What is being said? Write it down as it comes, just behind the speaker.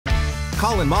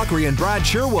Colin, Mochrie, and Brad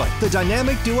Sherwood, the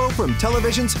dynamic duo from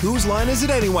television's Whose Line Is It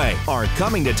Anyway, are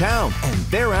coming to town, and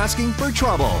they're asking for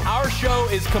trouble. Our show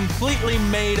is completely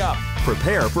made up.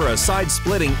 Prepare for a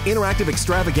side-splitting interactive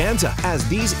extravaganza as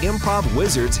these improv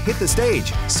wizards hit the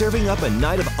stage, serving up a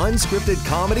night of unscripted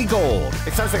comedy gold.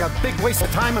 It sounds like a big waste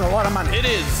of time and a lot of money. It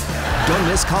is. Don't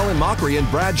miss Colin, Mochrie, and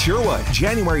Brad Sherwood,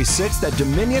 January 6th at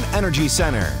Dominion Energy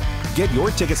Center. Get your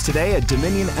tickets today at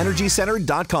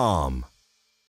dominionenergycenter.com.